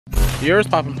Yours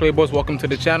poppin' playboys, welcome to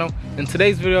the channel. In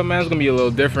today's video, man, it's gonna be a little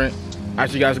different.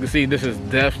 As you guys can see, this is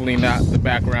definitely not the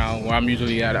background where I'm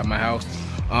usually at my house.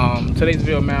 Today's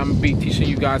video, man, I'm gonna be teaching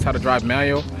you guys how to drive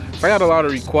manual. So I got a lot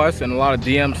of requests and a lot of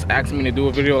DMs asking me to do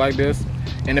a video like this.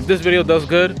 And if this video does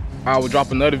good, I will drop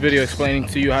another video explaining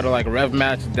to you how to like rev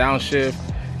match, downshift,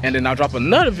 and then I'll drop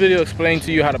another video explaining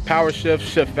to you how to power shift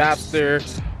faster,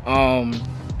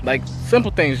 like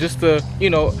simple things just to, you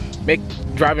know, make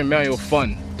driving manual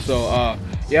fun. So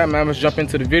yeah, man, let's jump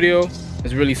into the video.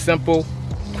 It's really simple,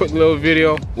 quick little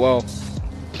video. Well,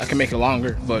 I can make it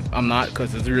longer, but I'm not,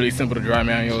 because it's really simple to drive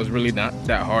manual. It's really not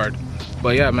that hard.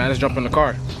 But yeah, man, let's jump in the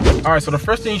car. All right, so the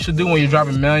first thing you should do when you're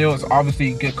driving manual is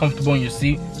obviously get comfortable in your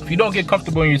seat. If you don't get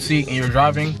comfortable in your seat and you're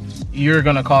driving, you're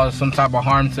gonna cause some type of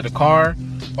harm to the car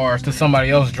or to somebody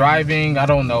else driving. I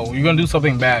don't know, you're gonna do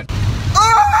something bad.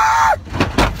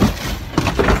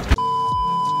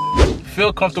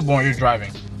 Feel comfortable when you're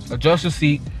driving. Adjust your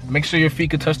seat, make sure your feet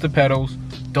can touch the pedals.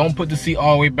 Don't put the seat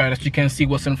all the way back that you can't see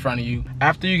what's in front of you.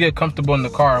 After you get comfortable in the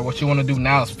car, what you want to do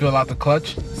now is feel out the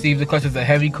clutch. See if the clutch is a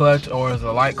heavy clutch or is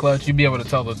a light clutch. You'll be able to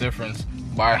tell the difference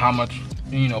by how much,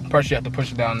 you know, pressure you have to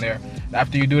push it down there.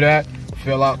 After you do that,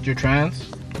 feel out your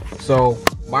trans. So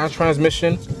my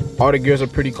transmission, all the gears are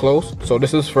pretty close. So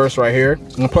this is first right here.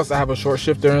 And plus I have a short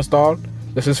shifter installed.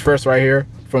 This is first right here.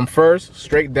 From first,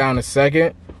 straight down to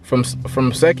second.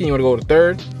 From second, you want to go to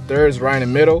third. Third is right in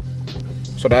the middle.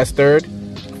 So that's third.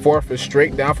 Fourth is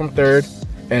straight down from third.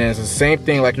 And it's the same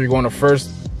thing like you're going to first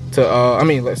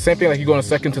to, same thing like you're going to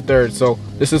second to third. So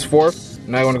this is fourth.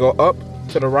 Now you want to go up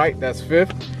to the right, that's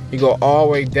fifth. You go all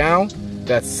the way down,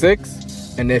 that's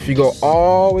sixth. And if you go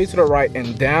all the way to the right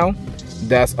and down,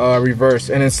 that's reverse.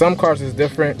 And in some cars it's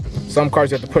different. Some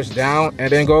cars you have to push down and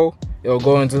then go. It'll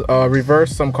go into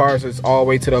reverse. Some cars it's all the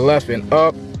way to the left and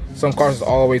up. Some cars is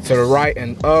all the way to the right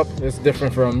and up. It's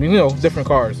different from, you know, different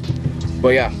cars.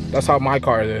 But yeah, that's how my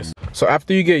car is. So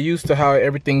after you get used to how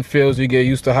everything feels, you get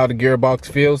used to how the gearbox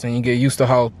feels, and you get used to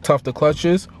how tough the clutch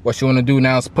is, what you want to do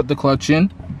now is put the clutch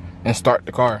in and start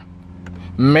the car.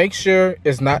 Make sure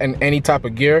it's not in any type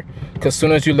of gear, because as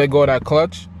soon as you let go of that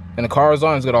clutch and the car is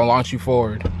on, it's going to launch you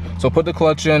forward. So put the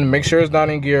clutch in, make sure it's not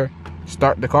in gear,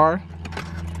 start the car.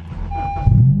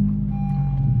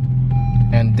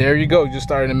 And there you go, you just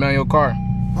started a manual car.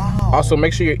 Wow. Also,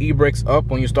 make sure your e-brake's up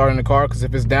when you start in the car, because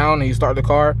if it's down and you start the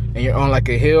car and you're on like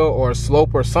a hill or a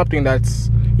slope or something that's,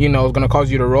 you know, is gonna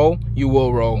cause you to roll, you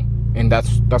will roll, and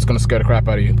that's gonna scare the crap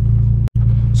out of you.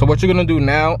 So what you're gonna do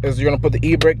now is you're gonna put the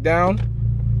e-brake down.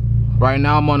 Right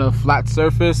now I'm on a flat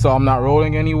surface, so I'm not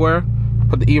rolling anywhere.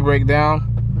 Put the e-brake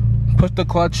down, put the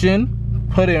clutch in,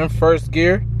 put it in first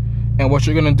gear, and what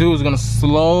you're gonna do is you're gonna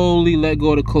slowly let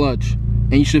go of the clutch.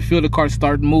 And you should feel the car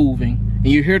start moving, and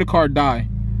you hear the car die.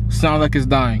 Sounds like it's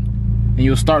dying, and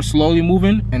you'll start slowly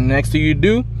moving. And next thing you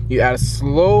do, you add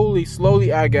slowly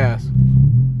add gas,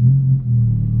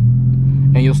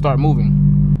 and you'll start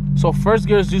moving. So first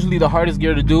gear is usually the hardest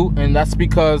gear to do, and that's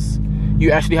because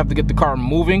you actually have to get the car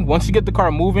moving. Once you get the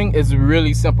car moving, it's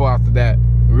really simple after that.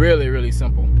 Really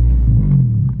simple.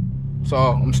 So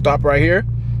I'm gonna stop right here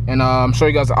and show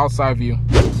you guys the outside view.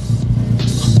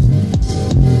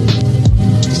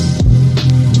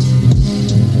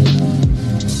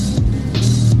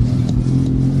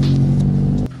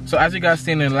 So as you guys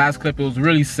seen in the last clip, it was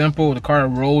really simple. The car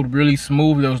rolled really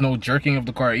smooth. There was no jerking of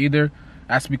the car either.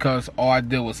 That's because all I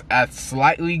did was add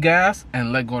slightly gas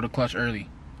and let go of the clutch early.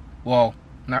 Well,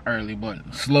 not early,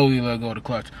 but slowly let go of the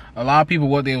clutch. A lot of people,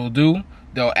 what they will do,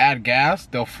 they'll add gas.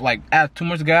 They'll like add too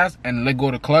much gas and let go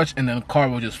of the clutch, and then the car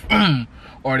will just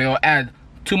or they'll add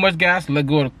too much gas, let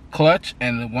go of the clutch,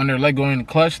 and when they're let go of the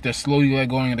clutch, they're slowly let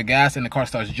go of the gas and the car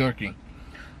starts jerking.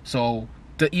 So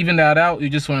to even that out, you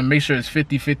just want to make sure it's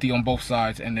 50-50 on both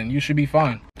sides, and then you should be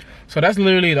fine. So that's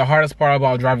literally the hardest part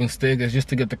about driving stick, is just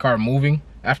to get the car moving.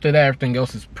 After that, everything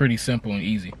else is pretty simple and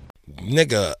easy.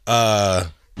 Nigga,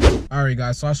 Alright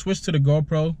guys, so I switched to the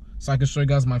GoPro so I can show you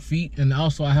guys my feet, and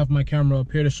also I have my camera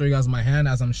up here to show you guys my hand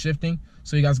as I'm shifting,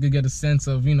 so you guys can get a sense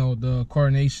of, you know, the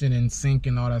coordination and sync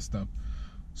and all that stuff.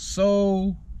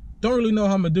 So don't really know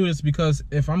how I'm gonna do this, because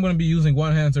if I'm gonna be using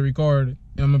one hand to record and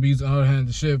I'm gonna be using the other hand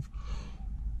to shift,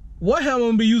 what hand I'm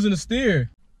gonna be using to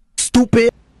steer? Stupid.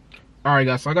 Alright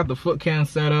guys, so I got the foot cam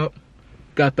set up,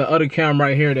 got the other cam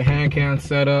right here, the hand cam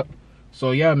set up. So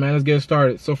yeah, man, let's get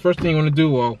started. So first thing you want to do,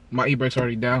 well, my e-brake's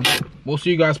already down. Most of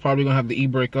you guys probably gonna have the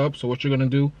e-brake up. So what you're gonna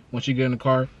do once you get in the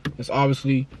car is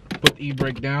obviously put the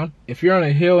e-brake down. If you're on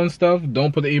a hill and stuff,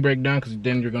 don't put the e-brake down, because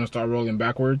then you're gonna start rolling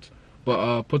backwards.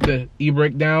 But put the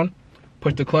e-brake down,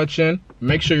 put the clutch in,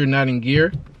 make sure you're not in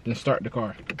gear, then start the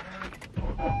car.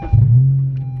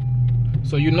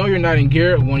 So you know you're not in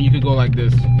gear when you could go like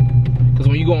this. Because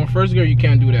when you go in first gear, you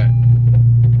can't do that.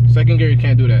 Second gear, you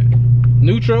can't do that.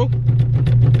 Neutral,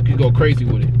 you can go crazy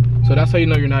with it. So that's how you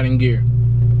know you're not in gear.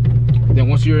 Then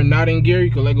once you're not in gear, you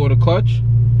can let go of the clutch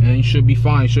and you should be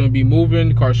fine. You shouldn't be moving,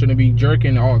 the car shouldn't be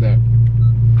jerking, all that.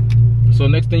 So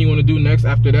next thing you want to do next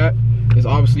after that is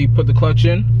obviously put the clutch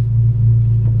in.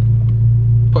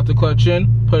 Put the clutch in,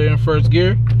 put it in first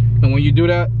gear. And when you do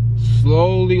that,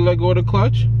 slowly let go of the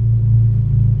clutch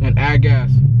and add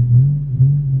gas.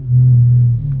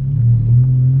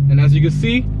 And as you can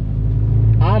see,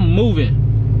 I'm moving.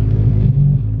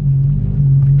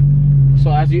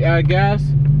 So as you add gas,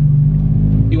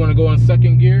 you want to go in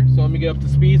second gear. So let me get up to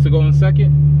speed, so go in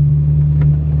second.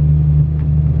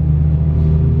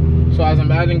 So as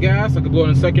I'm adding gas, I could go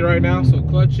in second right now. So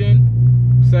clutch in,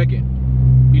 second.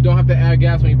 You don't have to add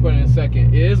gas when you put it in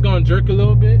second. It is going to jerk a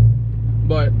little bit,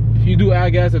 but if you do add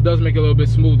gas, it does make it a little bit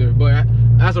smoother. But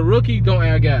as a rookie, don't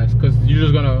add gas, because you're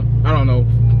just going to, I don't know,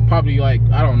 probably like,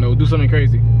 I don't know, do something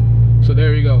crazy. So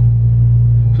there you go.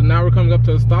 So now we're coming up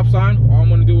to the stop sign. All I'm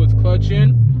going to do is clutch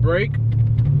in, brake,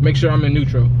 make sure I'm in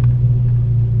neutral.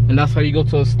 And that's how you go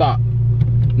to a stop.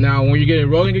 Now when you get it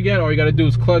rolling again, all you got to do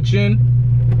is clutch in,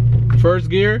 first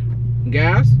gear,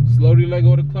 gas, slowly let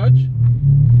go of the clutch,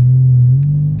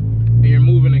 and you're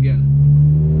moving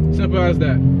again. Simple as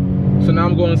that. So now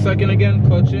I'm going second again,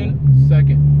 clutch in,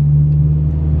 second.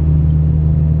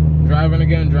 Driving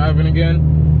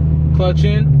again, clutch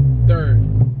in, third,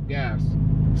 gas.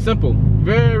 Simple,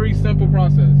 very simple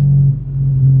process.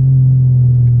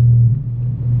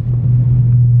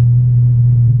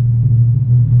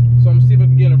 So I'm gonna see if I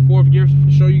can get in fourth gear,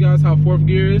 show you guys how fourth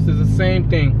gear is. It's the same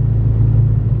thing.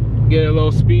 Get a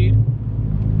little speed.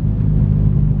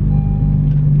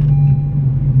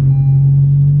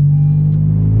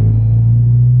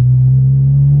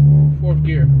 Fourth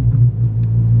gear.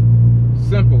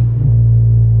 Simple.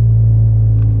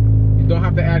 You don't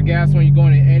have to add gas when you're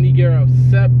going in any gear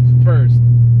except first.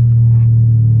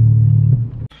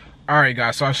 Alright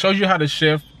guys, so I showed you how to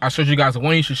shift. I showed you guys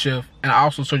when you should shift, and I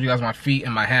also showed you guys my feet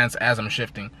and my hands as I'm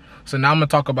shifting. So now I'm gonna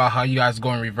talk about how you guys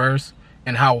go in reverse,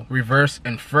 and how reverse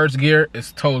and first gear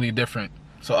is totally different.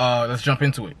 So let's jump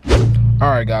into it.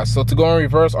 Alright guys, so to go in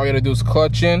reverse, all you gotta do is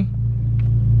clutch in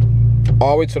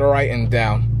all the way to the right and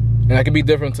down. And that can be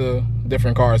different to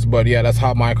different cars, but yeah, that's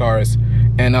how my car is.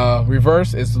 And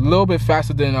reverse is a little bit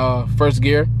faster than first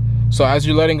gear. So as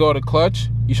you're letting go of the clutch,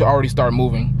 you should already start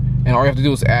moving. And all you have to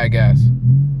do is add gas.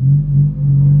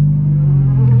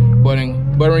 But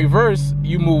in reverse,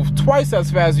 you move twice as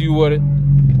fast as you would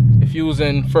if you was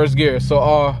in first gear.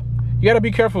 So you gotta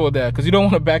be careful with that, because you don't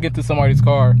want to back into somebody's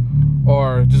car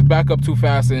or just back up too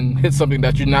fast and hit something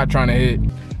that you're not trying to hit.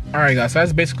 Alright guys, so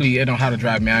that's basically it on how to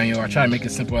drive manual. I try to make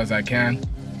it simple as I can.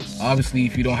 Obviously,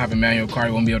 if you don't have a manual car,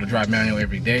 you won't be able to drive manual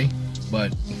every day.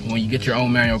 But when you get your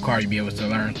own manual car, you'll be able to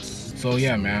learn. So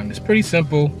yeah, man, it's pretty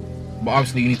simple. But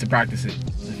obviously you need to practice it.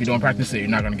 If you don't practice it, you're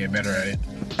not gonna get better at it.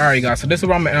 Alright guys, so this is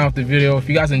where I'm gonna end off the video. If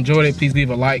you guys enjoyed it, please leave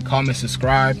a like, comment,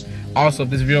 subscribe. Also,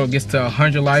 if this video gets to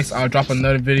 100 likes, I'll drop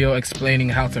another video explaining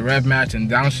how to rev match and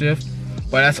downshift.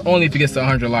 But that's only if it gets to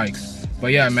 100 likes.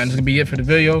 But yeah, man, this is gonna be it for the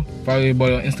video. Follow your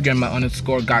boy on Instagram at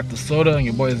 _GotTheSoda, and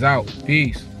your boy is out.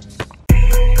 Peace.